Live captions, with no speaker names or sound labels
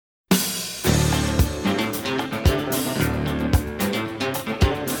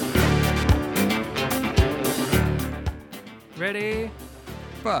Ready?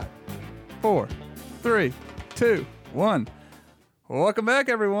 5, 4, 3, 2, 1. Welcome back,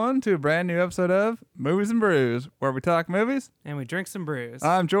 everyone, to a brand new episode of Movies and Brews, where we talk movies. And we drink some brews.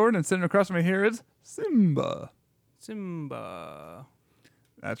 I'm Jordan, and sitting across from me here is Simba. Simba.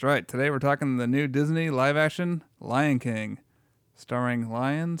 That's right. Today we're talking the new Disney live-action Lion King, starring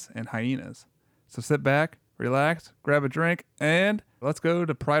lions and hyenas. So sit back, relax, grab a drink, and let's go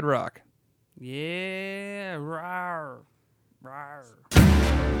to Pride Rock. Yeah. Rawr. Rawr.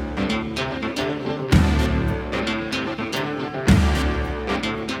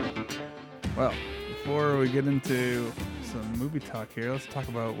 Well, before we get into some movie talk here, let's talk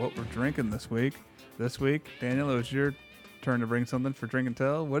about what we're drinking this week. This week, Daniel, it was your turn to bring something for Drink and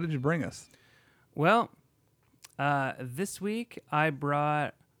Tell. What did you bring us? Well, this week I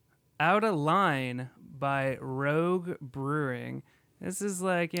brought Out of Line by Rogue Brewing. This is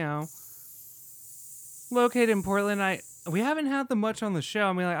located in Portland. We haven't had them much on the show.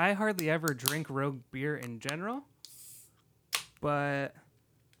 I mean, I hardly ever drink Rogue beer in general. But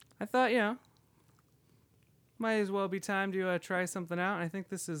I thought, might as well be time to try something out. And I think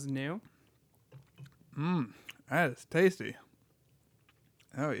this is new. That is tasty.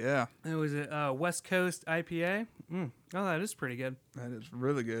 Oh, yeah. It was a West Coast IPA. Oh, that is pretty good. That is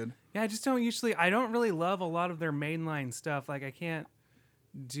really good. Yeah, I don't really love a lot of their mainline stuff. Like, I can't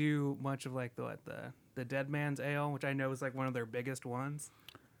do much of the Dead Man's Ale, which I know is one of their biggest ones.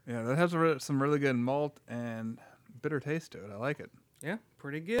 Yeah, that has some really good malt and bitter taste to it. I like it. Yeah,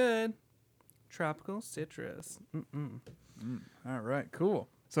 pretty good. Tropical citrus. All right, cool.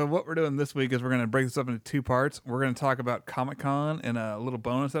 So what we're doing this week is we're going to break this up into two parts. We're going to talk about Comic-Con in a little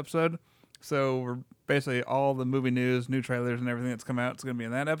bonus episode. So we're basically all the movie news, new trailers, and everything that's come out. It's going to be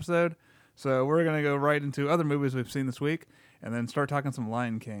in that episode. So we're going to go right into other movies we've seen this week and then start talking some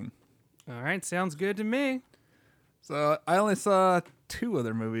Lion King. All right, sounds good to me. So I only saw 2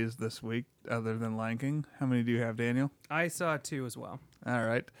 other movies this week other than Lion King. How many do you have, Daniel? I saw 2 as well. All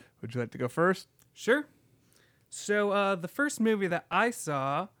right. Would you like to go first? Sure. So the first movie that I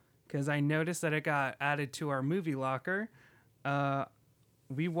saw, because I noticed that it got added to our movie locker, I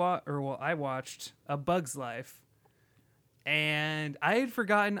watched A Bug's Life. And I had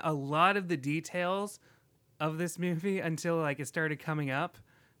forgotten a lot of the details of this movie until it started coming up.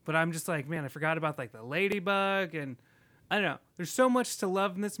 But I'm just man, I forgot about the ladybug, and I don't know. There's so much to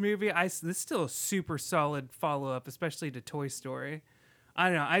love in this movie. This is still a super solid follow-up, especially to Toy Story. I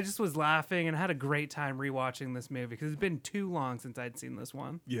don't know. I just was laughing and had a great time rewatching this movie because it's been too long since I'd seen this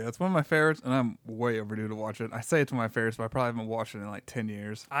one. Yeah, it's one of my favorites, and I'm way overdue to watch it. I say it's one of my favorites, but I probably haven't watched it in 10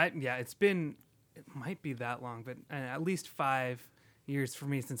 years. It might be that long, but at least 5 years for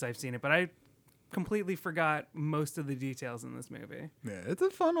me since I've seen it. But I completely forgot most of the details in this movie. Yeah, it's a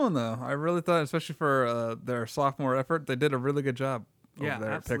fun one, though. I really thought, especially for their sophomore effort, they did a really good job over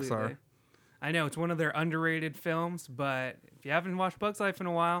there at Pixar. I know, it's one of their underrated films, but if you haven't watched Bug's Life in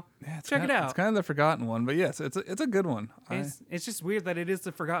a while, check it out. It's kind of the forgotten one, but yes, it's a good one. It's just weird that it is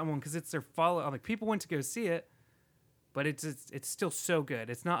the forgotten one because it's their follow. People went to go see it, but it's still so good.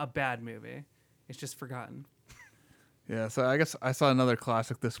 It's not a bad movie. It's just forgotten. Yeah, so I guess I saw another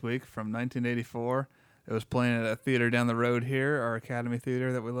classic this week from 1984. It was playing at a theater down the road here, our Academy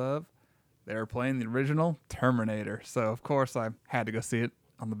Theater that we love. They were playing the original Terminator, so of course I had to go see it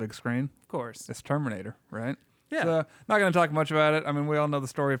on the big screen. Of course. It's Terminator, right? Yeah. So, not going to talk much about it. I mean, we all know the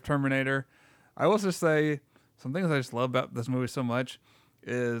story of Terminator. I will just say, some things I just love about this movie so much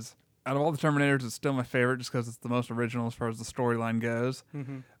is, out of all the Terminators, it's still my favorite just because it's the most original as far as the storyline goes.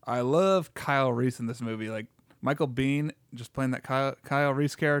 Mm-hmm. I love Kyle Reese in this movie. Michael Biehn, just playing that Kyle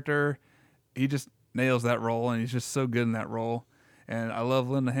Reese character, he just nails that role, and he's just so good in that role. And I love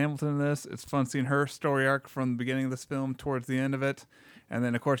Linda Hamilton in this. It's fun seeing her story arc from the beginning of this film towards the end of it. And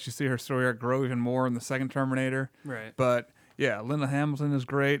then, of course, you see her story arc grow even more in the second Terminator. Right. But, yeah, Linda Hamilton is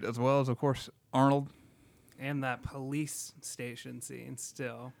great, as well as, of course, Arnold. And that police station scene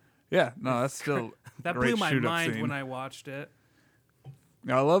still. Yeah, no, that's still that great blew my mind scene. when I watched it.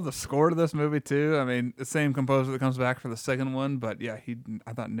 I love the score to this movie, too. I mean, the same composer that comes back for the second one. But, yeah,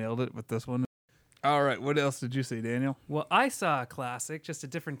 I thought nailed it with this one. All right, what else did you see, Daniel? Well, I saw a classic, just a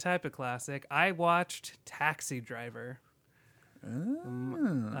different type of classic. I watched Taxi Driver.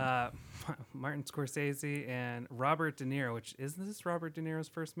 Martin Scorsese and Robert De Niro, which isn't this Robert De Niro's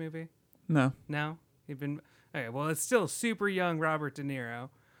first movie? No. Okay, well, it's still super young Robert De Niro.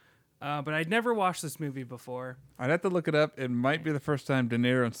 But I'd never watched this movie before. I'd have to look it up. It might be the first time De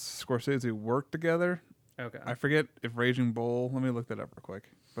Niro and Scorsese worked together. Okay. I forget if Raging Bull. Let me look that up real quick.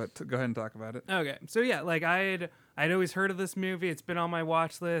 But go ahead and talk about it. Okay. So yeah, I'd always heard of this movie. It's been on my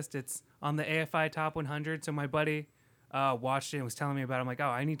watch list. It's on the AFI Top 100. So my buddy watched it and was telling me about it. I'm like, oh,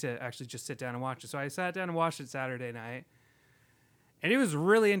 I need to actually just sit down and watch it. So I sat down and watched it Saturday night. And it was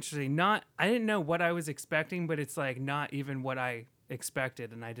really interesting. I didn't know what I was expecting, but it's like not even what I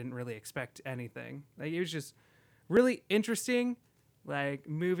expected, and I didn't really expect anything. Like, it was just really interesting, like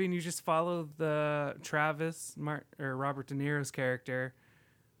moving. You just follow the Robert De Niro's character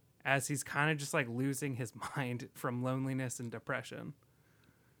as he's kind of just like losing his mind from loneliness and depression.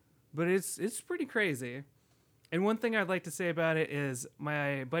 But it's pretty crazy. And one thing I'd like to say about it is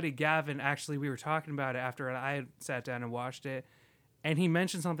my buddy Gavin, actually, we were talking about it after I had sat down and watched it. And he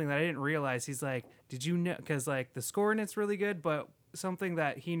mentioned something that I didn't realize. He's like, did you know? Because like the score in it's really good, but something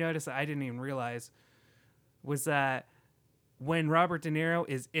that he noticed that I didn't even realize was that when Robert De Niro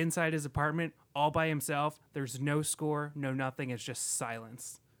is inside his apartment all by himself, there's no score, no nothing. It's just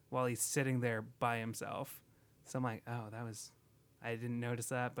silence while he's sitting there by himself. So I'm like, oh, I didn't notice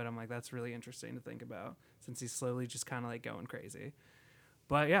that, but I'm like, that's really interesting to think about since he's slowly just kind of like going crazy.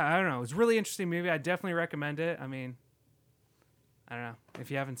 But yeah, I don't know. It's a really interesting movie. I definitely recommend it. I mean, I don't know. If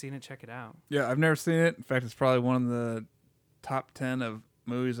you haven't seen it, check it out. Yeah, I've never seen it. In fact, it's probably one of the top 10 of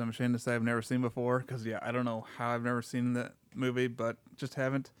movies I'm ashamed to say I've never seen before. Because, yeah, I don't know how I've never seen that movie, but just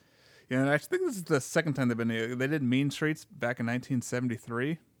haven't. Yeah, and I think this is the second time they did Mean Streets back in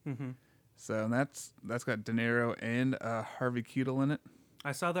 1973. Mm-hmm. So that's got De Niro and Harvey Keitel in it.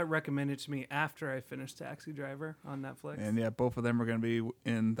 I saw that recommended to me after I finished Taxi Driver on Netflix. And, yeah, both of them are going to be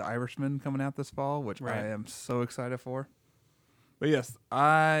in The Irishman coming out this fall, which Right. I am so excited for. But yes,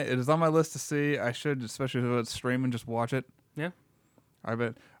 it is on my list to see. I should, especially if it's streaming, just watch it. Yeah. I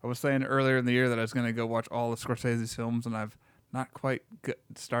was saying earlier in the year that I was going to go watch all of Scorsese's films, and I've not quite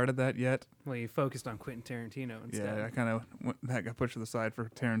started that yet. Well, you focused on Quentin Tarantino instead. Yeah, I kind of that got pushed to the side for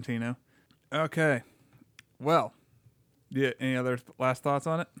Tarantino. Okay. Well, yeah. Any other last thoughts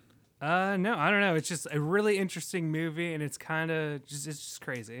on it? No, I don't know. It's just a really interesting movie, and it's just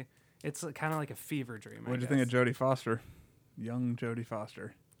crazy. It's kind of like a fever dream. What did you think of Jodie Foster? Young Jodie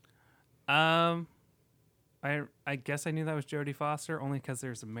Foster. I guess I knew that was Jodie Foster only because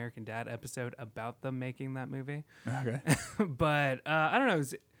there's an American Dad episode about them making that movie. Okay. But I don't know.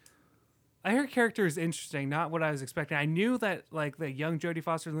 Her character is interesting, not what I was expecting. I knew that like the young Jodie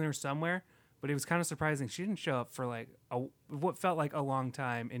Foster was in there somewhere, but it was kind of surprising she didn't show up for like what felt like a long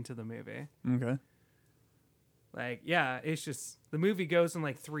time into the movie. Okay. Like, yeah, it's just the movie goes in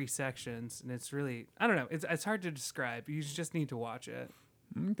like 3 sections, and it's really, I don't know, it's hard to describe. You just need to watch it.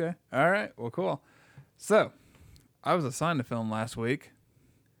 Okay. All right. Well, cool. So, I was assigned a film last week.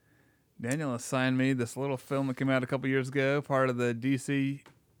 Daniel assigned me this little film that came out a couple years ago, part of the DC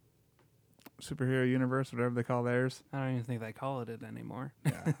superhero universe, whatever they call theirs. I don't even think they call it anymore.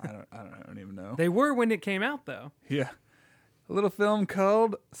 Yeah, I don't even know. They were when it came out, though. Yeah. A little film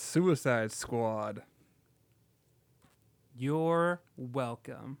called Suicide Squad. You're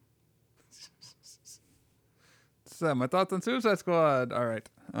welcome. So, my thoughts on Suicide Squad. All right.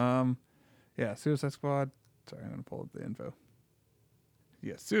 Yeah, Suicide Squad. Sorry, I'm going to pull up the info.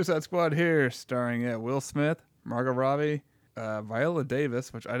 Yeah, Suicide Squad here, starring Will Smith, Margot Robbie, Viola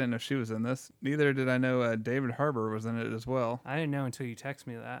Davis, which I didn't know she was in this. Neither did I know David Harbour was in it as well. I didn't know until you texted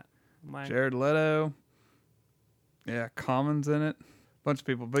me that. Jared Leto. Yeah, Common's in it. Bunch of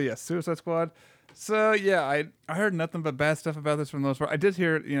people. But yeah, Suicide Squad. So yeah, I heard nothing but bad stuff about this for the most part. I did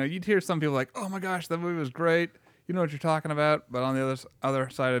hear, you'd hear some people like, oh my gosh, that movie was great. You know what you're talking about. But on the other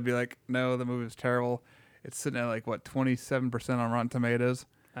side, I'd be like, no, the movie was terrible. It's sitting at like, 27% on Rotten Tomatoes.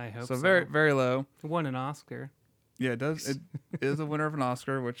 I hope so. So very, very low. It won an Oscar. Yeah, it does. It is a winner of an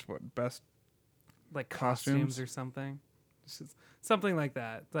Oscar, which, best like costumes or something. Something like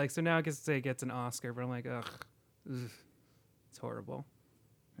that. Like, so now I guess say it gets an Oscar, but I'm like, ugh. It's horrible.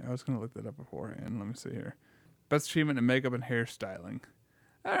 I was going to look that up beforehand. Let me see here. Best achievement in makeup and hairstyling.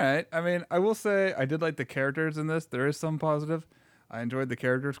 All right. I mean, I will say I did like the characters in this. There is some positive. I enjoyed the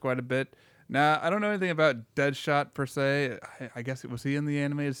characters quite a bit. Now, I don't know anything about Deadshot per se. I guess was he in the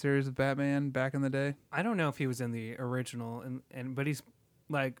animated series of Batman back in the day? I don't know if he was in the original, but he's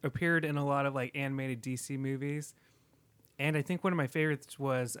like appeared in a lot of like animated DC movies. And I think one of my favorites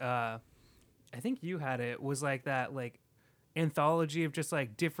was, I think you had it, was like that like anthology of just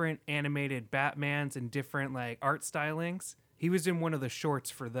like different animated Batmans and different like art stylings. He was in one of the shorts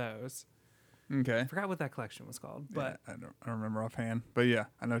for those. Okay. I forgot what that collection was called, but yeah, I don't remember offhand. But yeah,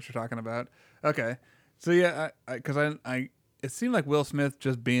 I know what you're talking about. Okay. So yeah, because I it seemed like Will Smith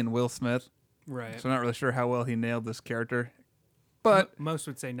just being Will Smith. right. So I'm not really sure how well he nailed this character. But most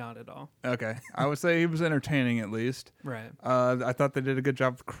would say not at all. okay, I would say he was entertaining at least. Right. I thought they did a good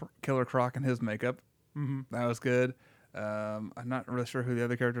job with Killer Croc and his makeup. Mm-hmm. That was good. I'm not really sure who the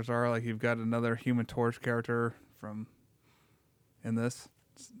other characters are. Like you've got another Human Torch character from in this.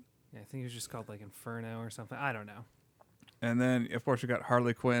 Yeah, I think it was just called like Inferno or something. I don't know. And then, of course, you got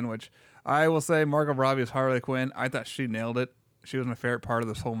Harley Quinn, which I will say Margot Robbie is Harley Quinn. I thought she nailed it. She was my favorite part of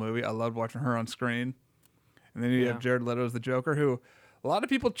this whole movie. I loved watching her on screen. And then you have Jared Leto as the Joker, who a lot of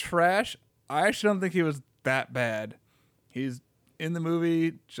people trash. I actually don't think he was that bad. He's in the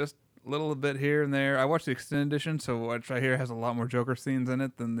movie just a little bit here and there. I watched the extended edition, so what I hear has a lot more Joker scenes in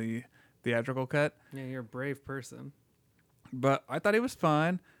it than the theatrical cut. Yeah, you're a brave person. But I thought he was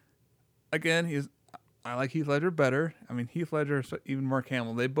fine. Again, I like Heath Ledger better. I mean, Heath Ledger, even Mark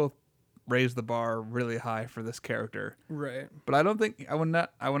Hamill, they both raised the bar really high for this character. Right. But I don't think I would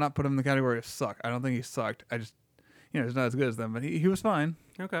not put him in the category of suck. I don't think he sucked. I just, he's not as good as them, but he was fine.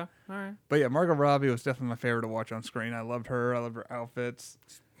 Okay. All right. But yeah, Margot Robbie was definitely my favorite to watch on screen. I loved her. I loved her outfits.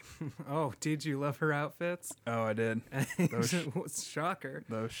 Oh, did you love her outfits? Oh, I did. Shocker.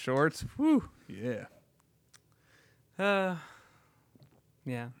 Those shorts. Whew. Yeah.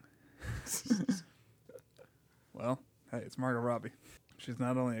 Yeah. Well, hey, it's Margot Robbie. She's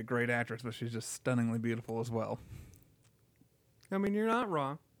not only a great actress, but she's just stunningly beautiful as well. I mean, you're not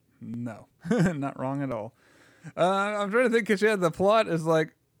wrong. No, not wrong at all. I'm trying to think because the plot is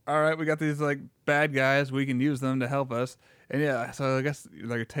like, all right, we got these like bad guys. We can use them to help us. And yeah, so I guess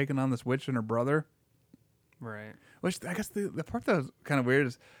they're taking on this witch and her brother. Right. Which I guess the part that was kind of weird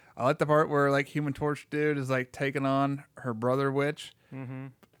is I like the part where like Human Torch dude is like taking on her brother witch. Mm-hmm.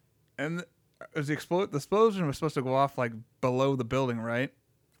 And the explosion was supposed to go off like below the building, right?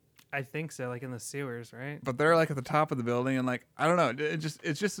 I think so, like in the sewers, right? But they're like at the top of the building, and like I don't know,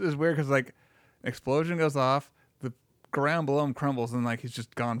 it's just as weird because like an explosion goes off, the ground below him crumbles, and like he's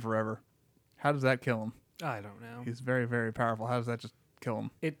just gone forever. How does that kill him? I don't know. He's very, very powerful. How does that just kill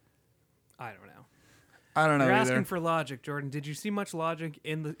him? I don't know. I don't know. You're either. asking for logic, Jordan. Did you see much logic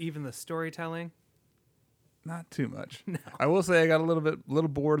in even the storytelling? Not too much. No. I will say I got a little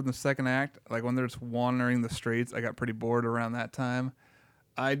bored in the second act. Like when they're just wandering the streets, I got pretty bored around that time.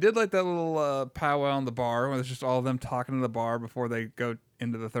 I did like that little powwow in the bar where it's just all of them talking in the bar before they go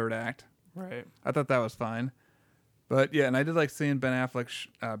into the third act. Right. I thought that was fine. But yeah, and I did like seeing Ben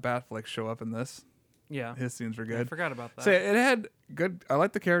Affleck show up in this. Yeah. His scenes were good. I forgot about that. So it had good. I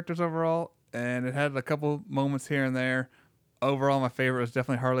liked the characters overall, and it had a couple moments here and there. Overall, my favorite was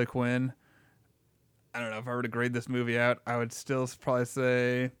definitely Harley Quinn. I don't know if I were to grade this movie out, I would still probably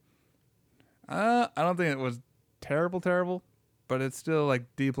say, I don't think it was terrible, but it's still like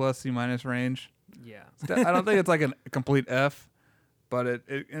D plus C minus range. Yeah. I don't think it's like a complete F, but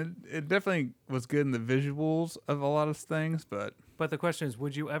it definitely was good in the visuals of a lot of things. But the question is,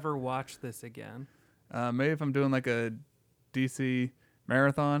 would you ever watch this again? maybe if I'm doing like a DC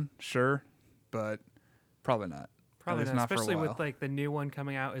marathon, sure, but probably not. Probably At least not, not for a especially with while. like the new one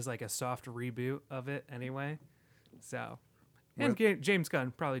coming out is like a soft reboot of it anyway. So, and James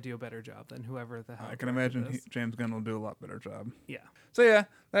Gunn probably do a better job than whoever the hell. I can directed imagine this. James Gunn will do a lot better job. Yeah. So yeah,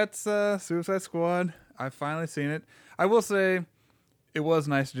 that's Suicide Squad. I've finally seen it. I will say it was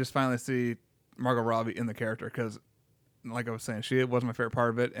nice to just finally see Margot Robbie in the character because, like I was saying, she was my favorite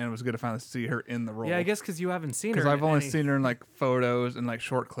part of it, and it was good to finally see her in the role. Yeah, I guess because you haven't seen her. Because I've in only any- seen her in like photos and like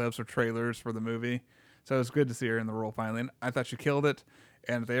short clips or trailers for the movie. So it was good to see her in the role finally. And I thought she killed it.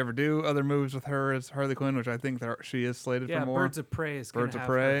 And if they ever do other movies with her as Harley Quinn, which I think she is slated Yeah, for more. Birds of Prey is going Birds to of have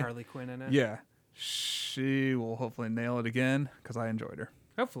Prey. Harley Quinn in it. Yeah, she will hopefully nail it again because I enjoyed her.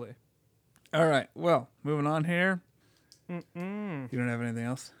 Hopefully. All right, well, moving on here. Mm-mm. You don't have anything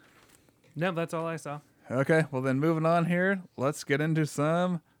else? No, that's all I saw. Okay, well then moving on here, let's get into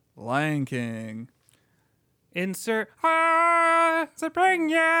some Lion King. Insert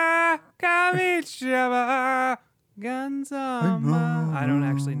Sabrina Kamichaba Ganzama. I don't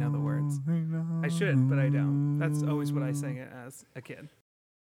actually know the words. I should, but I don't. That's always what I sang it as a kid.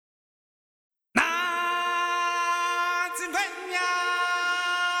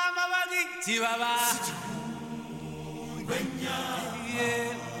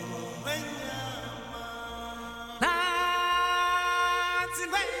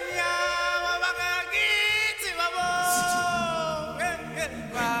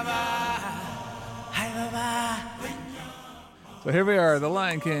 So here we are, The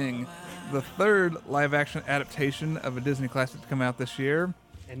Lion King, the third live-action adaptation of a Disney classic to come out this year.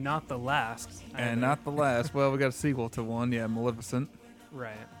 And not the last. either. And not the last. Well, we got a sequel to one, yeah, Maleficent,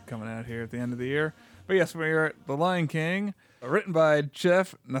 Right. coming out here at the end of the year. But yes, we are at The Lion King, written by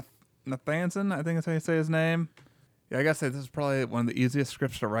Jeff Nathanson, I think that's how you say his name. Yeah, I gotta say, this is probably one of the easiest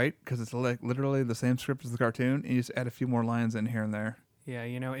scripts to write, because it's like literally the same script as the cartoon, and you just add a few more lines in here and there. Yeah,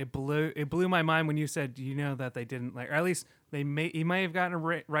 it blew my mind when you said that they didn't or at least he may have gotten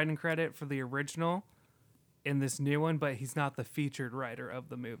a writing credit for the original, in this new one, but he's not the featured writer of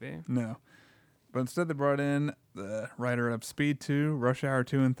the movie. No. But instead they brought in the writer of Speed 2, Rush Hour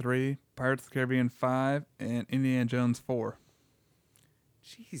 2 and 3, Pirates of the Caribbean 5, and Indiana Jones 4.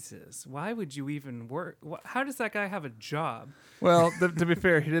 Jesus, why would you even work? How does that guy have a job? Well, to be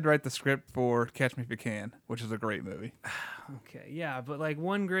fair, he did write the script for Catch Me If You Can, which is a great movie. Okay, yeah, but like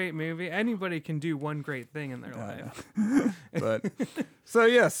one great movie, anybody can do one great thing in their life. But so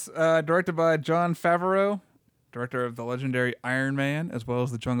yes, directed by Jon Favreau, director of the legendary Iron Man, as well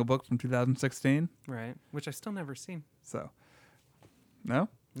as The Jungle Book from 2016. Right, which I still never seen. So, no?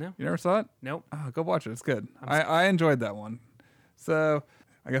 No. You never saw it? Nope. Oh, go watch it. It's good. I enjoyed that one. So,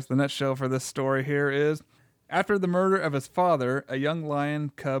 I guess the nutshell for this story here is, after the murder of his father, a young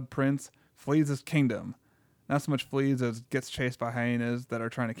lion cub prince flees his kingdom. Not so much flees as gets chased by hyenas that are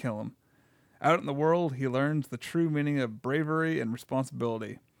trying to kill him. Out in the world, he learns the true meaning of bravery and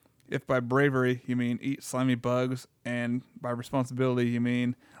responsibility. If by bravery you mean eat slimy bugs, and by responsibility you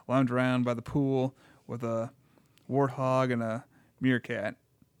mean lounge around by the pool with a warthog and a meerkat,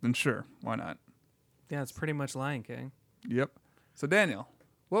 then sure, why not? Yeah, it's pretty much Lion King. Yep. So Daniel,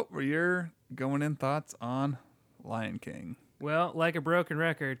 what were your going in thoughts on Lion King? Well, like a broken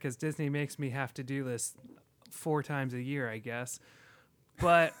record, because Disney makes me have to do this 4 times a year, I guess.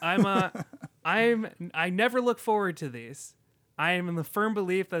 But I never look forward to these. I am in the firm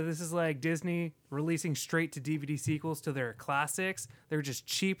belief that this is like Disney releasing straight to DVD sequels to their classics. They're just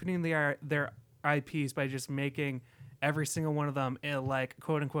cheapening their IPs by just making every single one of them a like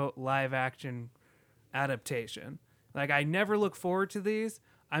quote unquote live action adaptation. Like, I never look forward to these.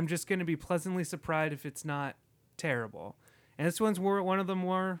 I'm just going to be pleasantly surprised if it's not terrible. And this one's one of the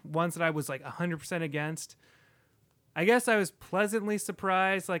more ones that I was like 100% against. I guess I was pleasantly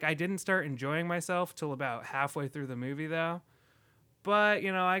surprised. Like, I didn't start enjoying myself till about halfway through the movie, though. But,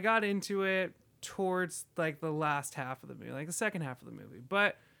 you know, I got into it towards like the last half of the movie, like the second half of the movie.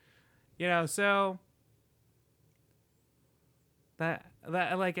 But, you know, so that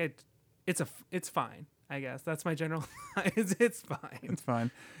like it's fine. I guess that's my general. It's fine. It's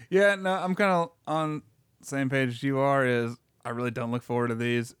fine. Yeah, no, I'm kind of on the same page as you are. Is I really don't look forward to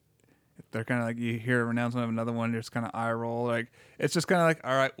these. They're kind of like you hear an announcement of another one, you're just kind of eye roll. Like it's just kind of like,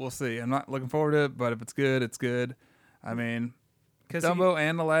 all right, we'll see. I'm not looking forward to it, but if it's good, it's good. I mean, Dumbo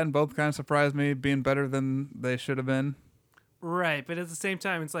and Aladdin both kind of surprised me, being better than they should have been. Right, but at the same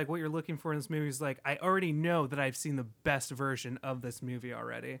time, it's like what you're looking for in this movie is like I already know that I've seen the best version of this movie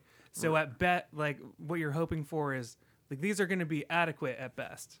already. So at like what you're hoping for is like these are going to be adequate at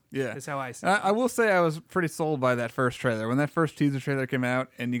best. Yeah, is how I see it. it. I will say I was pretty sold by that first trailer. When that first teaser trailer came out,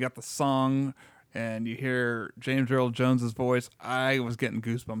 and you got the song, and you hear James Earl Jones's voice, I was getting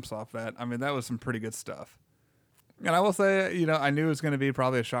goosebumps off that. I mean, that was some pretty good stuff. And I will say, you know, I knew it was going to be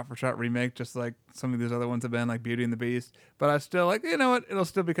probably a shot-for-shot remake, just like some of these other ones have been, like Beauty and the Beast. But I still like, you know what? It'll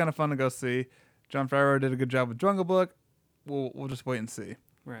still be kind of fun to go see. Jon Favreau did a good job with Jungle Book. We'll just wait and see.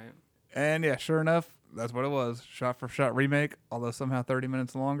 Right. And yeah, sure enough, that's what it was. Shot-for-shot remake, although somehow 30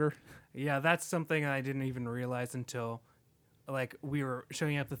 minutes longer. Yeah, that's something I didn't even realize until like we were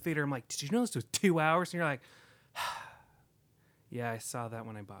showing up at the theater. I'm like, did you know this was 2 hours? And you're like, yeah, I saw that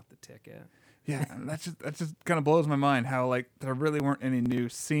when I bought the ticket. Yeah, that just kind of blows my mind how like there really weren't any new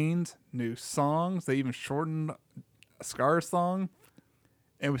scenes, new songs. They even shortened Scar's song,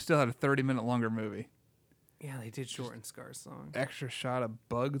 and we still had a 30-minute longer movie. Yeah, they did shorten Scar's song. Extra shot of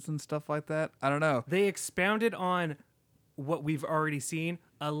bugs and stuff like that. I don't know. They expounded on what we've already seen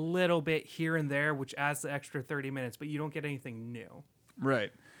a little bit here and there, which adds the extra 30 minutes, but you don't get anything new.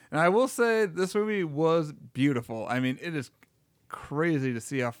 Right. And I will say this movie was beautiful. I mean, it is crazy to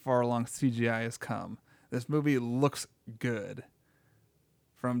see how far along CGI has come. This movie looks good.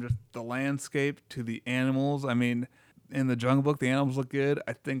 From just the landscape to the animals. I mean, in the Jungle Book, the animals look good.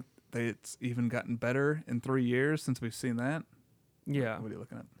 I think it's even gotten better in 3 years since we've seen that. Yeah. What are you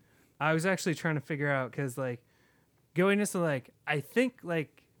looking at? I was actually trying to figure out because, like, going into like, I think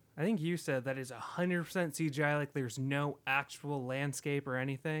you said that is 100% CGI. Like, there's no actual landscape or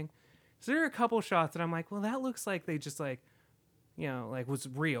anything. So there are a couple shots that I'm like, well, that looks like they just like, you know, like was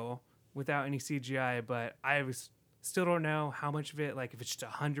real without any CGI. But still don't know how much of it, like, if it's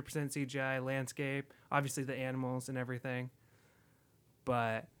just 100% CGI landscape. Obviously, the animals and everything.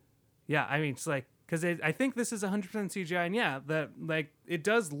 But yeah, I mean, it's like, because I think this is 100% CGI, and yeah, it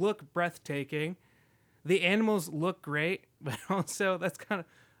does look breathtaking. The animals look great, but also that's kind of,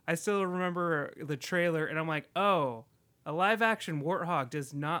 I still remember the trailer, and I'm like, oh, a live-action warthog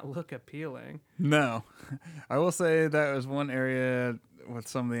does not look appealing. No. I will say that was one area with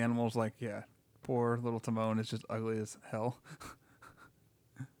some of the animals, like, yeah, poor little Timon is just ugly as hell.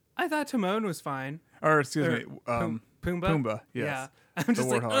 I thought Timon was fine. Or excuse Or me, Pumbaa. Pumbaa. Yes. Yeah. I'm just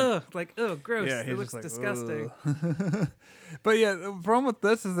warthog. like ugh, gross. Yeah, It he's looks just like, disgusting. "Ugh." But yeah, the problem with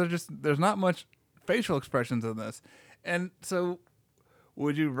this is there's not much facial expressions in this, and so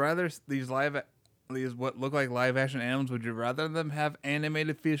would you rather these what look like live action animals? Would you rather them have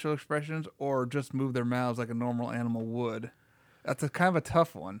animated facial expressions or just move their mouths like a normal animal would? That's a kind of a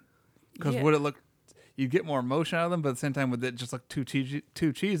tough one because Yeah. would it look? You get more emotion out of them, but at the same time, would it just look too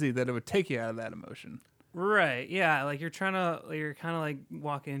cheesy that it would take you out of that emotion? Right. Yeah. Like you're kind of like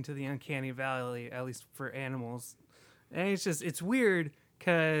walking into the uncanny valley, at least for animals. And it's weird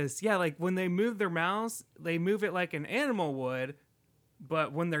because, yeah, like when they move their mouths, they move it like an animal would.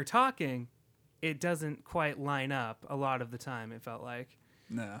 But when they're talking, it doesn't quite line up a lot of the time, it felt like.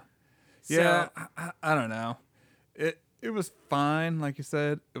 No. So, Yeah, I don't know. It was fine, like you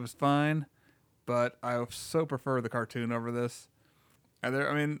said. It was fine, but I so prefer the cartoon over this. I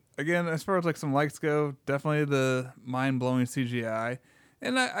mean, again, as far as like some likes go, definitely the mind-blowing CGI.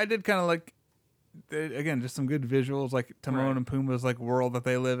 And I did kind of like, again, just some good visuals. Like Timon Right. and Pumbaa's like world that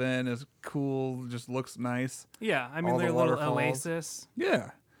they live in is cool, just looks nice. yeah, I mean, All the their little waterfalls. oasis.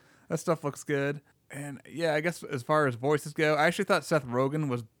 Yeah, that stuff looks good. And yeah, I guess as far as voices go, I actually thought Seth Rogen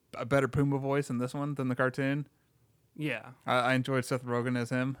was a better Pumbaa voice in this one than the cartoon. Yeah. I enjoyed Seth Rogen as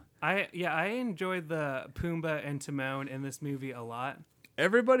him. I enjoyed the Pumbaa and Timon in this movie a lot.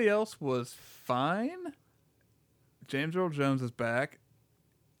 Everybody else was fine. James Earl Jones is back.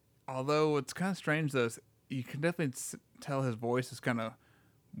 Although it's kind of strange, though. You can definitely tell his voice is kind of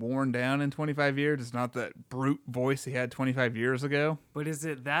worn down in 25 years. It's not that brute voice he had 25 years ago. But is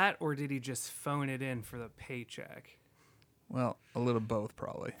it that, or did he just phone it in for the paycheck? Well, a little both,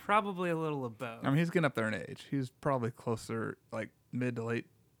 probably. Probably a little of both. I mean, he's getting up there in age. He's probably closer, like, mid to late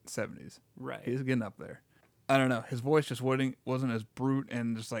 70s. Right. He's getting up there. I don't know. His voice just wasn't as brute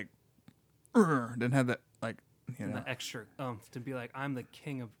and just like, didn't have that, like, you know. The extra to be like, I'm the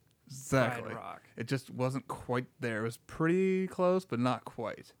king of Exactly. fried rock. It just wasn't quite there. It was pretty close, but not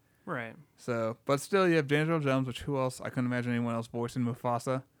quite. Right. So, but still, you have James Earl Jones, which who else? I couldn't imagine anyone else voicing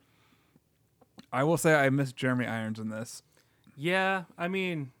Mufasa. I will say I miss Jeremy Irons in this Yeah, I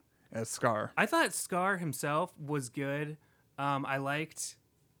mean, as Scar. I thought Scar himself was good. I liked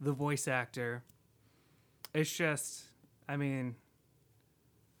the voice actor. It's just, I mean,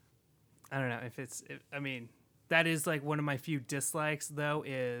 I don't know I mean, that is like one of my few dislikes though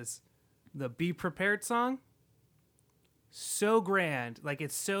is the Be Prepared song. So grand, like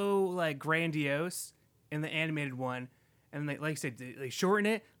it's so like grandiose in the animated one, and they, like I said, they shorten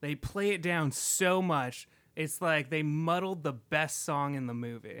it, they play it down so much. It's like they muddled the best song in the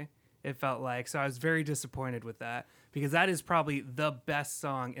movie. It felt like, so I was very disappointed with that because that is probably the best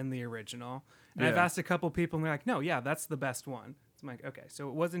song in the original. And I've Yeah. asked a couple people, and they're like, "No, yeah, that's the best one." So I'm like, "Okay, so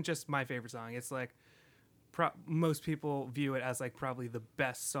it wasn't just my favorite song. It's like most people view it as like probably the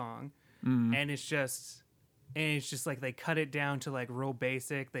best song." And it's just like they cut it down to like real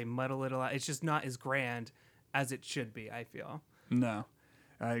basic. They muddle it a lot. It's just not as grand as it should be, I feel. No,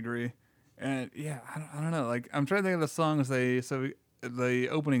 I agree. And yeah, I don't know. Like I'm trying to think of the songs the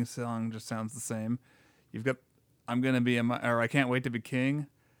opening song just sounds the same. You've got I'm gonna be or I can't wait to be king.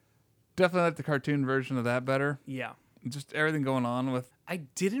 Definitely like the cartoon version of that better. Yeah. Just everything going on with. I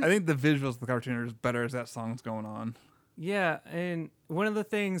didn't I think the visuals of the cartoon are as better as that song's going on. Yeah, and one of the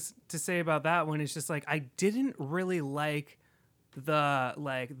things to say about that one is just like I didn't really like the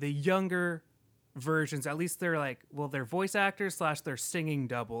younger versions. At least they're like, well, they're voice actors / they're singing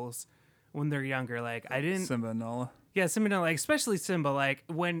doubles when they're younger. Like I didn't. Simba and Nala. Yeah, Simba, like especially Simba. Like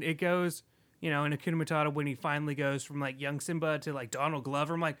when it goes, in Hakuna Matata, when he finally goes from like young Simba to like Donald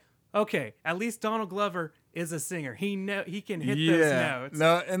Glover. I'm like, okay, at least Donald Glover is a singer. He can hit those notes.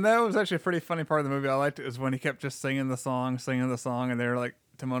 No, and that was actually a pretty funny part of the movie. I liked it is when he kept just singing the song, and they were like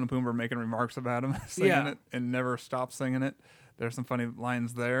Timon and Pumbaa were making remarks about him singing it and never stopped singing it. There's some funny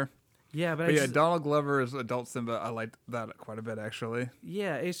lines there. Yeah, But yeah, Donald Glover as adult Simba, I liked that quite a bit actually.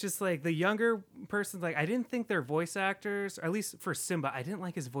 yeah, it's just like the younger person's like I didn't think their voice actors, or at least for Simba, I didn't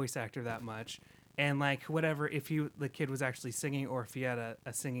like his voice actor that much. And like whatever, if the kid was actually singing or if he had a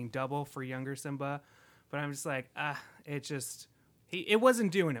singing double for younger Simba, but I'm just like it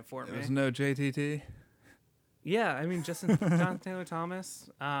wasn't doing it for me. There was no JTT. Yeah, I mean Jonathan Taylor Thomas,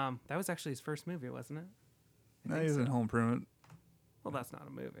 that was actually his first movie, wasn't it? No, he was in Home Improvement. Well, that's not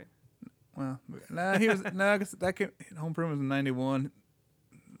a movie. Well, no, he was no. Cause that came, Home Improvement was in '91.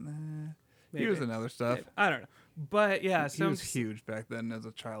 He was in other stuff. Maybe. I don't know, but yeah, He was huge back then as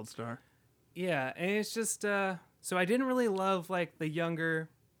a child star. Yeah, and it's just so I didn't really love like the younger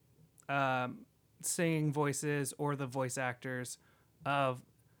singing voices or the voice actors of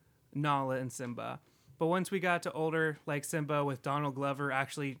Nala and Simba. But once we got to older, like Simba with Donald Glover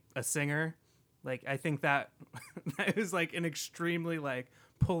actually a singer, like I think that that is like an extremely like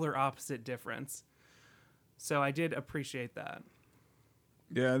polar opposite difference. So I did appreciate that.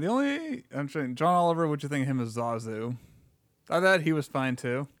 Yeah, I'm saying John Oliver, what you think of him as Zazu? I thought he was fine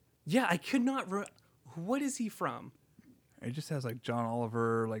too. Yeah, I could not. What is he from? He just has like John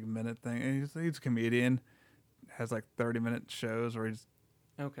Oliver like minute thing. And he's a comedian. Has like 30-minute shows where he's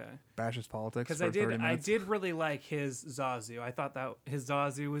Okay. bashes politics. Because For 30 I minutes. did really like his Zazu. I thought that his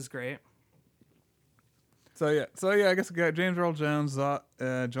Zazu was great. So yeah, I guess we got James Earl Jones,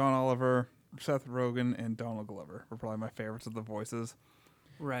 John Oliver, Seth Rogen, and Donald Glover were probably my favorites of the voices.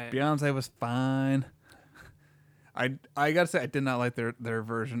 Right. Beyonce was fine. I gotta say I did not like their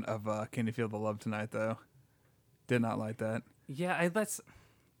version of "Can You Feel the Love Tonight" though. Did not like that. Yeah,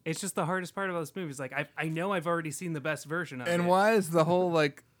 it's just the hardest part about this movie. Is like I know I've already seen the best version of it. And why is the whole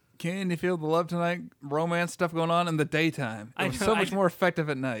like "Can You Feel the Love Tonight" romance stuff going on in the daytime? It was so much more effective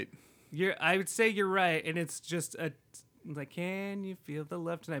at night. I would say you're right, and it's just like, can you feel the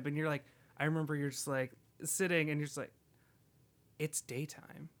love tonight? But you're like, I remember you're just like sitting, and you're just like, it's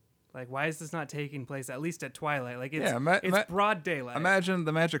daytime. Like, why is this not taking place at least at twilight? Like, it's it's broad daylight. Imagine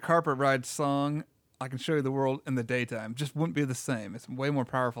the Magic Carpet Ride song. I can show you the world in the daytime. Just wouldn't be the same. It's way more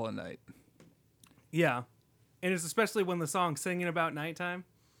powerful at night. Yeah, and it's especially when the song's singing about nighttime.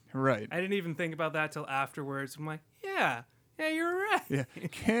 Right. I didn't even think about that till afterwards. I'm like, yeah, you're right. Yeah.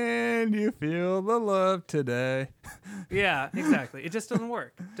 Can you feel the love today? Yeah, exactly. It just doesn't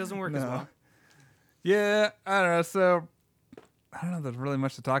work. It doesn't work as well. Yeah, I don't know. So, I don't know if there's really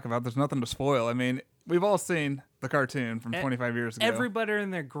much to talk about. There's nothing to spoil. I mean, we've all seen the cartoon from 25 years ago. Everybody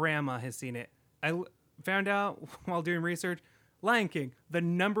and their grandma has seen it. I found out while doing research, Lion King, the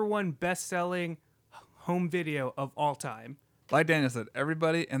 #1 best-selling home video of all time. Like Daniel said,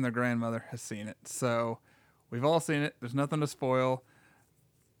 everybody and their grandmother has seen it. So, we've all seen it. There's nothing to spoil.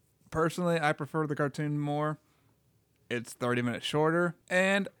 Personally, I prefer the cartoon more. It's 30 minutes shorter.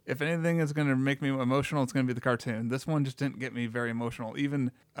 And if anything is going to make me emotional, it's going to be the cartoon. This one just didn't get me very emotional.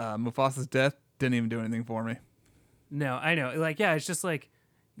 Even Mufasa's death didn't even do anything for me. No, I know. Like, yeah, it's just like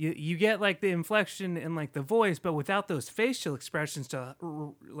you get like the inflection and like the voice, but without those facial expressions to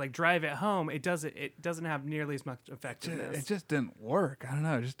like drive it home, it doesn't have nearly as much effectiveness. It just didn't work. I don't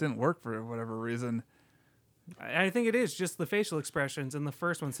know. It just didn't work for whatever reason. I think it is just the facial expressions in the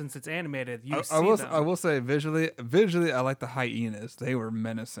first one, since it's animated. I will say visually, I like the hyenas. They were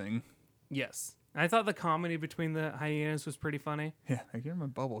menacing. Yes, I thought the comedy between the hyenas was pretty funny. Yeah, like, you're in my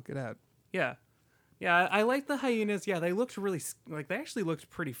bubble. Get out. Yeah, I like the hyenas. Yeah, they looked really they actually looked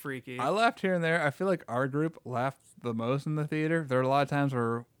pretty freaky. I laughed here and there. I feel like our group laughed the most in the theater. There were a lot of times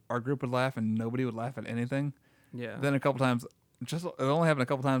where our group would laugh and nobody would laugh at anything. Yeah. Then a couple times, it only happened a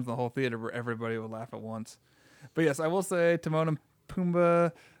couple times in the whole theater where everybody would laugh at once. But yes, I will say Timon and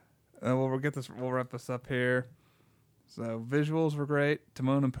Pumbaa. We'll wrap this up here. So visuals were great.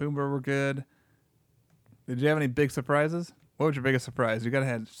 Timon and Pumbaa were good. Did you have any big surprises? What was your biggest surprise? You gotta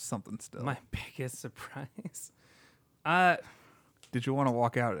have something still. My biggest surprise. Did you want to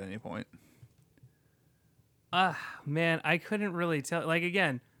walk out at any point? Man, I couldn't really tell. Like,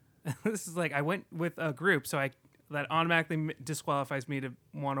 again, this is like I went with a group, so that automatically disqualifies me to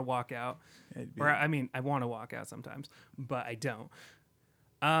want to walk out. Or I mean, I want to walk out sometimes, but I don't.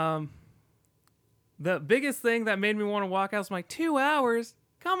 The biggest thing that made me want to walk out was like 2 hours.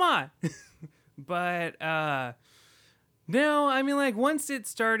 Come on. But no, I mean, like, once it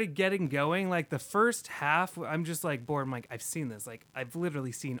started getting going, like the first half, I'm just like bored. I'm like, I've seen this. Like, I've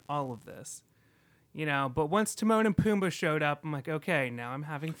literally seen all of this. You know, but once Timon and Pumbaa showed up, I'm like, okay, now I'm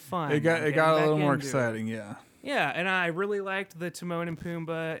having fun. It got a little more exciting, yeah. Yeah, and I really liked the Timon and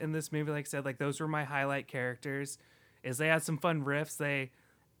Pumbaa in this movie. Like I said, like those were my highlight characters. Is they had some fun riffs. They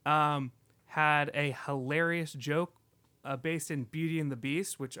had a hilarious joke based in Beauty and the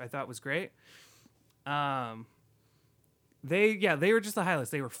Beast, which I thought was great. They were just the highlights.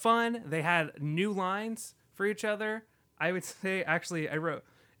 They were fun. They had new lines for each other. I would say, actually, I wrote,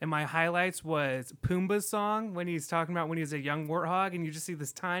 and my highlights was Pumbaa's song when he's talking about when he was a young warthog, and you just see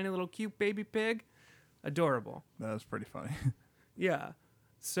this tiny little cute baby pig. Adorable. That was pretty funny. Yeah.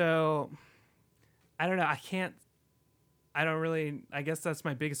 So, I don't know. I guess that's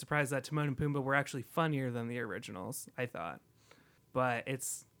my biggest surprise, that Timon and Pumbaa were actually funnier than the originals, I thought. But I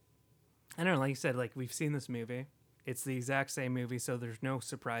don't know, like you said, like we've seen this movie. It's the exact same movie, so there's no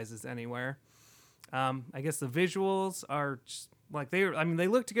surprises anywhere. I guess the visuals are just, like they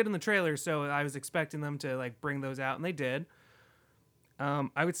looked good in the trailer, so I was expecting them to like bring those out, and they did.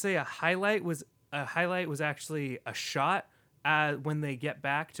 I would say a highlight was actually a shot when they get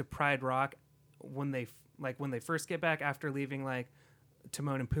back to Pride Rock when they first get back after leaving like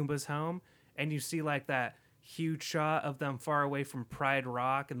Timon and Pumbaa's home, and you see like that huge shot of them far away from Pride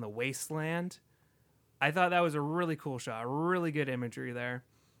Rock and the wasteland. I thought that was a really cool shot, really good imagery there.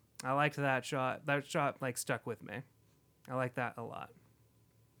 I liked that shot. That shot like stuck with me. I like that a lot.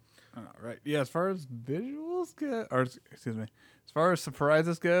 All right. Yeah, as far as visuals go, or excuse me, as far as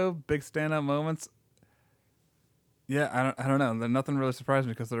surprises go, big standout moments. Yeah, I don't know. Nothing really surprised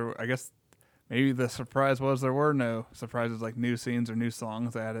me because I guess maybe the surprise was there were no surprises like new scenes or new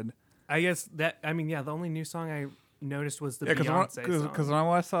songs added. I guess the only new song I noticed was the Beyonce song. Because when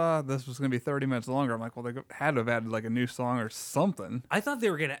I saw this was going to be 30 minutes longer, I'm like, well, they had to have added like a new song or something. I thought they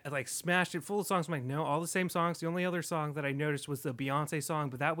were going to like smash it full of songs. I'm like, no, all the same songs. The only other song that I noticed was the Beyonce song,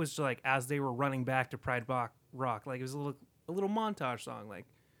 but that was like as they were running back to Pride Rock. Like it was a little montage song. Like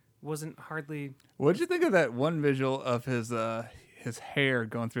wasn't hardly. What did you think of that one visual of his hair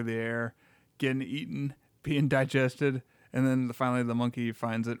going through the air, getting eaten, being digested, and then finally the monkey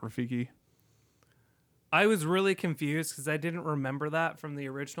finds it, Rafiki? I was really confused because I didn't remember that from the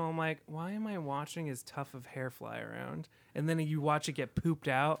original. I'm like, why am I watching his tuft of hair fly around? And then you watch it get pooped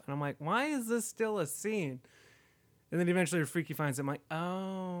out, and I'm like, why is this still a scene? And then eventually Rafiki finds it. I'm like,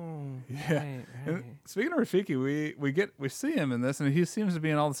 oh, yeah. Right. And speaking of Rafiki, we see him in this, and he seems to be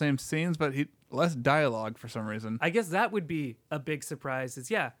in all the same scenes, but he less dialogue for some reason. I guess that would be a big surprise.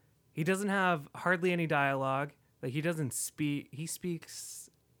 He doesn't have hardly any dialogue. Like he doesn't speak. He speaks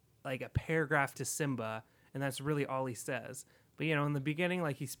like a paragraph to Simba, and that's really all he says. But you know, in the beginning,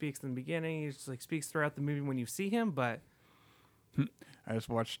 like he speaks in the beginning, he just like speaks throughout the movie when you see him. But I just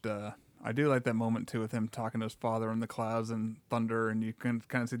watched. I do like that moment too with him talking to his father in the clouds and thunder, and you can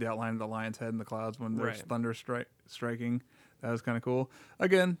kind of see the outline of the lion's head in the clouds when there's thunder striking. That was kind of cool.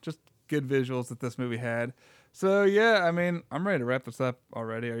 Again, just good visuals that this movie had. So yeah, I mean, I'm ready to wrap this up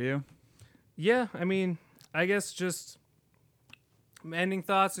already. Are you? Yeah, I mean, I guess just ending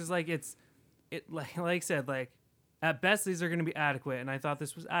thoughts is like like I said, like at best these are going to be adequate, and I thought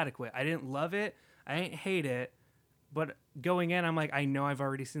this was adequate. I didn't love it, I didn't hate it, but going in, I'm like, I know I've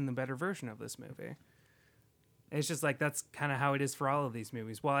already seen the better version of this movie. It's just like that's kind of how it is for all of these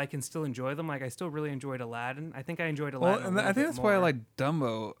movies. While I can still enjoy them, like I still really enjoyed Aladdin. I think I enjoyed Aladdin. Well, and I think that's why I like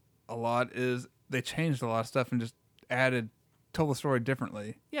Dumbo a lot. Is they changed a lot of stuff and just told the story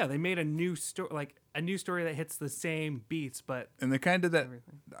differently. Yeah, they made a new story, like a new story that hits the same beats, but and they kind of did that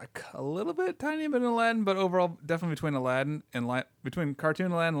a little bit, tiny bit in Aladdin, but overall, definitely between Aladdin and between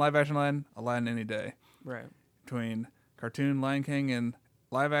cartoon Aladdin, live action Aladdin any day. Right. Between cartoon Lion King and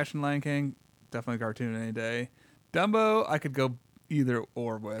live action Lion King, definitely cartoon any day. Dumbo, I could go either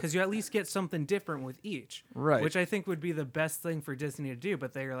or with, because you at least get something different with each, right? Which I think would be the best thing for Disney to do.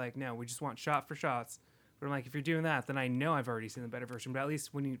 But they're like, no, we just want shot for shots. But I'm like, if you're doing that, then I know I've already seen the better version. But at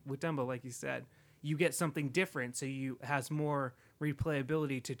least with Dumbo, like you said, you get something different, so you has more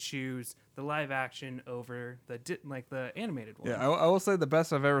replayability to choose the live action over the animated one. Yeah, I will say the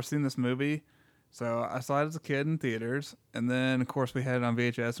best I've ever seen this movie. So I saw it as a kid in theaters, and then of course we had it on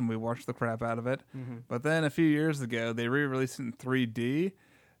VHS and we watched the crap out of it. Mm-hmm. But then a few years ago they re-released it in 3D,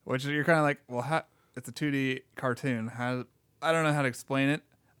 which you're kind of like, well, it's a 2D cartoon. I don't know how to explain it.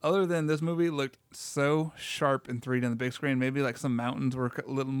 Other than this movie looked so sharp in 3D on the big screen, maybe like some mountains were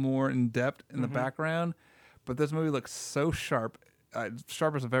a little more in depth in the background, but this movie looks so sharp,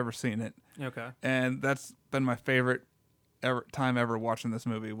 sharp as I've ever seen it. Okay. And that's been my favorite time ever watching this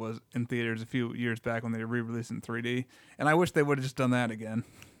movie was in theaters a few years back when they re-released it in 3D. And I wish they would have just done that again.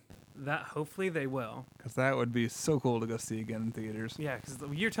 That hopefully they will. Because that would be so cool to go see again in theaters. Yeah, because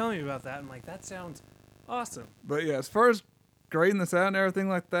you're telling me about that, I'm like, that sounds awesome. But yeah, as far as grading this out and everything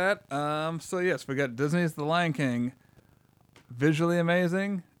like that. So yes, we got Disney's The Lion King. Visually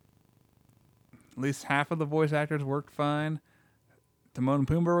amazing. At least half of the voice actors worked fine. Timon and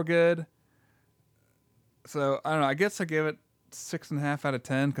Pumbaa were good. So I don't know. I guess I gave it 6.5 out of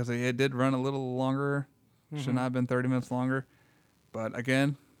 10 because it did run a little longer. Should not have been 30 minutes longer. But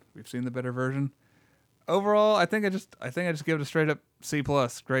again, we've seen the better version. Overall, I think I just give it a straight up C+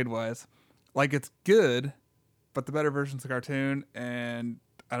 grade wise. Like it's good. But the better version's the cartoon, and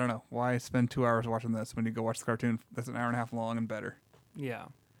I don't know why spend 2 hours watching this when you go watch the cartoon that's an hour and a half long and better. Yeah.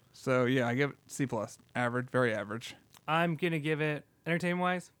 So yeah, I give it C+, average, very average. I'm gonna give it entertainment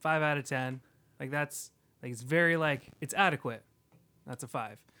wise 5 out of 10. Like that's like it's very like it's adequate. That's a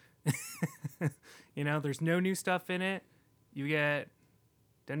 5. You know, there's no new stuff in it.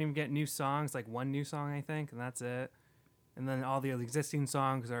 Don't even get new songs, like one new song I think, and that's it. And then all the existing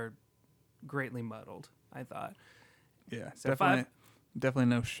songs are greatly muddled, I thought. Yeah, so definitely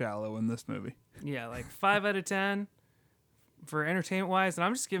no shallow in this movie. Yeah, like 5 out of 10. for entertainment wise, and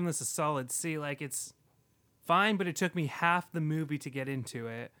I'm just giving this a solid C. Like, it's fine, but it took me half the movie to get into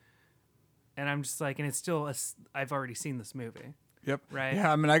it. And I'm just like, and it's still, I've already seen this movie. Yep. Right.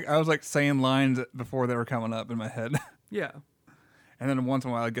 Yeah, I mean, I was like saying lines before they were coming up in my head. Yeah. And then once in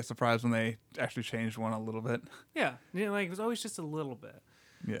a while, I get surprised when they actually changed one a little bit. Yeah. You know, like, it was always just a little bit.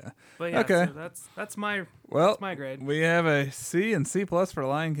 Yeah. But yeah, Okay. so that's my grade. We have a C and C plus for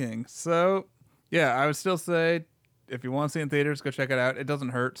Lion King. So, yeah, I would still say if you want to see it in theaters, go check it out. It doesn't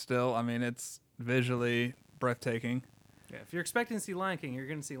hurt still. I mean, it's visually breathtaking. Yeah, if you're expecting to see Lion King, you're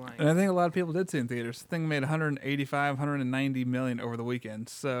going to see Lion King. And I think a lot of people did see it in theaters. The thing made 190 million over the weekend.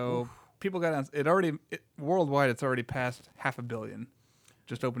 So people got worldwide. It's already passed 500 million,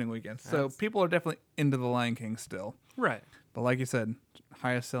 just opening weekend. So people are definitely into the Lion King still. Right. But like you said,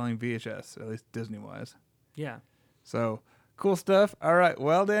 highest selling VHS, at least Disney wise. Yeah. So cool stuff. All right.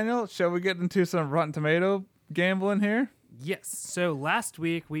 Well, Daniel, shall we get into some Rotten Tomato gambling here? Yes. So last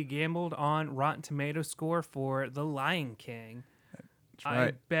week we gambled on Rotten Tomato score for The Lion King. That's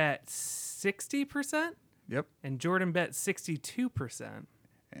right. I bet 60%. Yep. And Jordan bet 62%.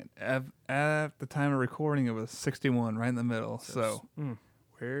 And at the time of recording, it was 61, right in the middle. So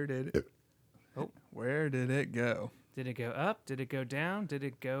where did it? Where did it go? Did it go up? Did it go down? Did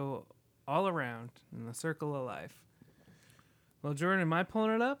it go all around in the circle of life? Well, Jordan, am I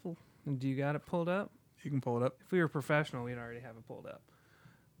pulling it up? Do you got it pulled up? You can pull it up. If we were professional, we'd already have it pulled up.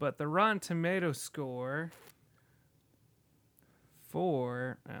 But the Rotten Tomato score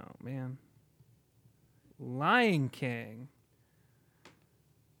for, Lion King,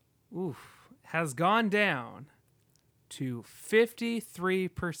 has gone down to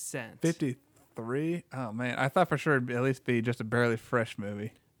 53%. 53? Oh, man. I thought for sure it'd at least be just a barely fresh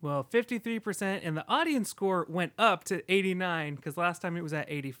movie. Well, 53%, and the audience score went up to 89 because last time it was at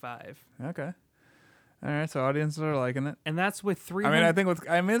 85. Okay. All right, so audiences are liking it. And that's with 300.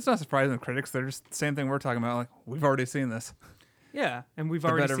 I mean, it's not surprising with critics. They're just the same thing we're talking about. Like, we've already seen this. Yeah, and we've The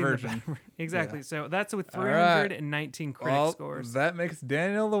already better seen version. the better. Exactly. Yeah. So that's with All right. 319 critic Well, scores. that makes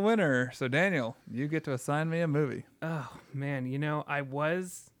Daniel the winner. So, Daniel, you get to assign me a movie. Oh, man. You know, I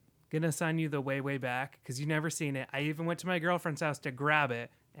was going to assign you the way back because you've never seen it. I even went to my girlfriend's house to grab it,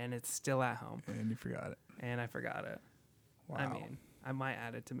 and it's still at home. And you forgot it. And I forgot it. Wow. I mean, I might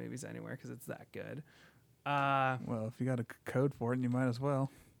add it to Movies Anywhere because it's that good. Well, if you got a code for it, you might as well.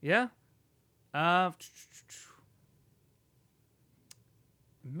 Yeah.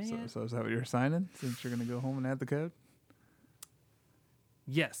 Man. So is that what you're assigning? Since you're going to go home and add the code?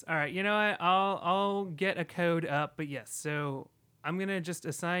 Yes. All right. You know what? I'll get a code up, but yes. So I'm gonna just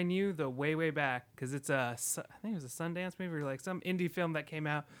assign you the way back because it's I think it was a Sundance movie or like some indie film that came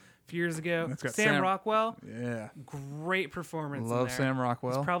out a few years ago. It's got Sam Rockwell. Yeah. Great performance. Love in there. Sam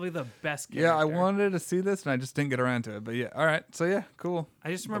Rockwell. It's probably the best character. Yeah, I wanted to see this and I just didn't get around to it. But yeah, all right. So yeah, cool. I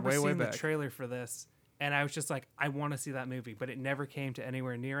just remember way seeing the back. trailer for this. And I was just like, I want to see that movie, but it never came to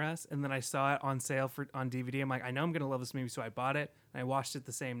anywhere near us. And then I saw it on sale on DVD. I'm like, I know I'm going to love this movie, so I bought it. And I watched it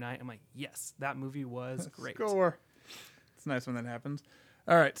the same night. I'm like, yes, that movie was great. Score. It's nice when that happens.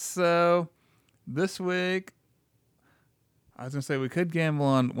 All right, so this week, I was going to say we could gamble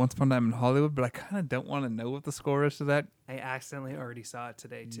on Once Upon a Time in Hollywood, but I kind of don't want to know what the score is to that. I accidentally already saw it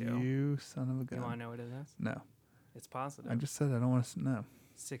today, too. You son of a gun. You want to know what it is? No. It's positive. I just said I don't want to know.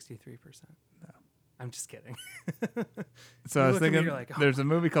 63%. No. I'm just kidding. So I was look at me, thinking you're like, oh there's a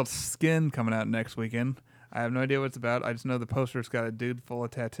movie called Skin coming out next weekend. I have no idea what it's about. I just know the poster's got a dude full of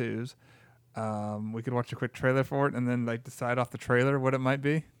tattoos. We could watch a quick trailer for it and then like decide off the trailer what it might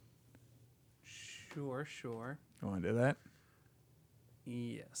be. Sure. You want to do that?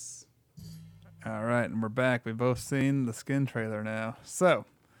 Yes. All right, and we're back. We've both seen the Skin trailer now. So,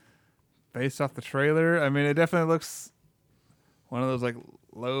 based off the trailer, I mean, it definitely looks one of those like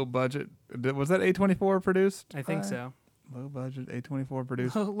low budget. Was that A24 produced? I think so. Low budget A24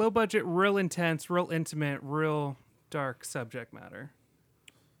 produced. Low budget, real intense, real intimate, real dark subject matter.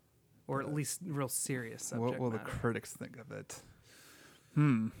 Or at least real serious subject What will matter. the critics think of it?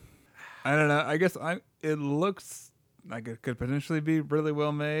 I don't know. I guess it looks like it could potentially be really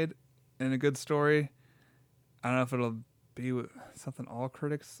well made and a good story. I don't know if it'll be something all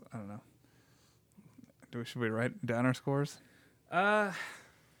critics. I don't know. Should we write down our scores?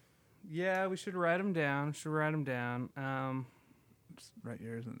 Yeah, we should write them down. Just write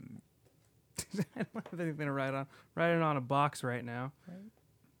yours and I don't have anything to write on. Write it on a box right now. Right.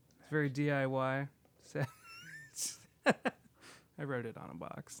 It's very DIY. I wrote it on a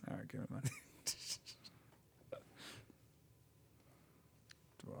box. all right, give it mine.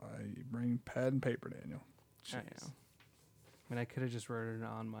 Do I bring pad and paper, Daniel? I know. I mean, I could have just wrote it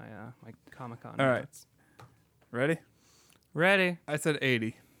on my my Comic-Con All right. notes. Ready? Ready? I said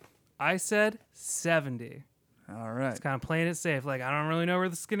 80. I said 70. All right. It's kind of playing it safe. Like, I don't really know where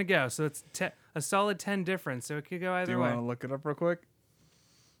this is going to go. So it's a solid 10 difference. So it could go Do either you way. want to look it up real quick?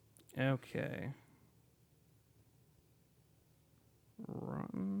 Okay.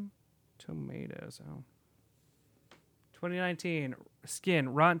 Rotten Tomatoes. Oh. 2019 Skin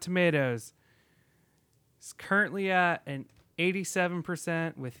Rotten Tomatoes is currently at an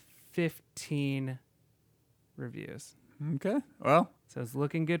 87% with 15 reviews. Okay. Well, So it's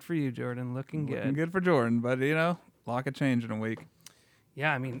looking good for you, Jordan. Looking good. for Jordan, but a lot could change in a week.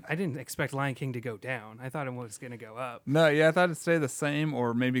 Yeah, I mean, I didn't expect Lion King to go down. I thought it was going to go up. No, yeah, I thought it'd stay the same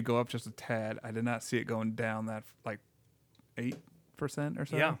or maybe go up just a tad. I did not see it going down that 8% or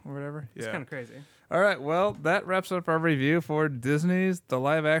so, Yeah. or whatever. It's kind of crazy. All right, well, that wraps up our review for Disney's The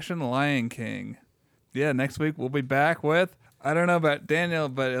Live Action Lion King. Yeah, next week we'll be back with, I don't know about Daniel,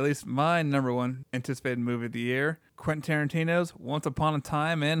 but at least my number one anticipated movie of the year, Quentin Tarantino's Once Upon a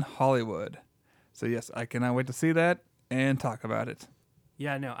Time in Hollywood. So yes, I cannot wait to see that and talk about it.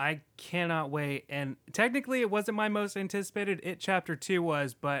 Yeah, no, I cannot wait. And technically, it wasn't my most anticipated. It Chapter 2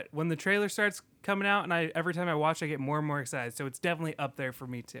 was, but when the trailer starts coming out, and every time I watch, I get more and more excited. So it's definitely up there for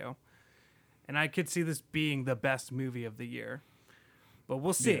me too. And I could see this being the best movie of the year. But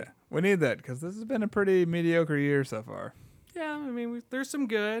we'll see. Yeah, we need that because this has been a pretty mediocre year so far. Yeah, I mean, there's some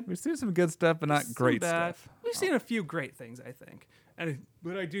good. We've seen some good stuff, but not some great bad. stuff. We've seen a few great things, I think.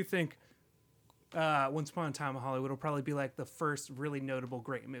 But I do think Once Upon a Time in Hollywood will probably be like the first really notable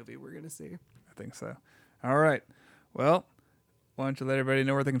great movie we're going to see. I think so. All right. Well, why don't you let everybody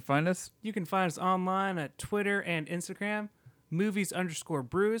know where they can find us? You can find us online at Twitter and Instagram,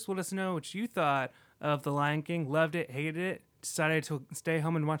 movies_brews. Let us know what you thought of The Lion King. Loved it, hated it, decided to stay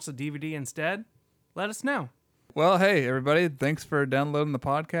home and watch the DVD instead. Let us know. Well, hey, everybody. Thanks for downloading the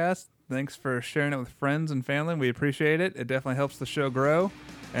podcast. Thanks for sharing it with friends and family. We appreciate it. It definitely helps the show grow.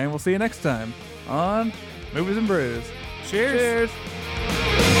 And we'll see you next time on Movies and Brews. Cheers. Cheers.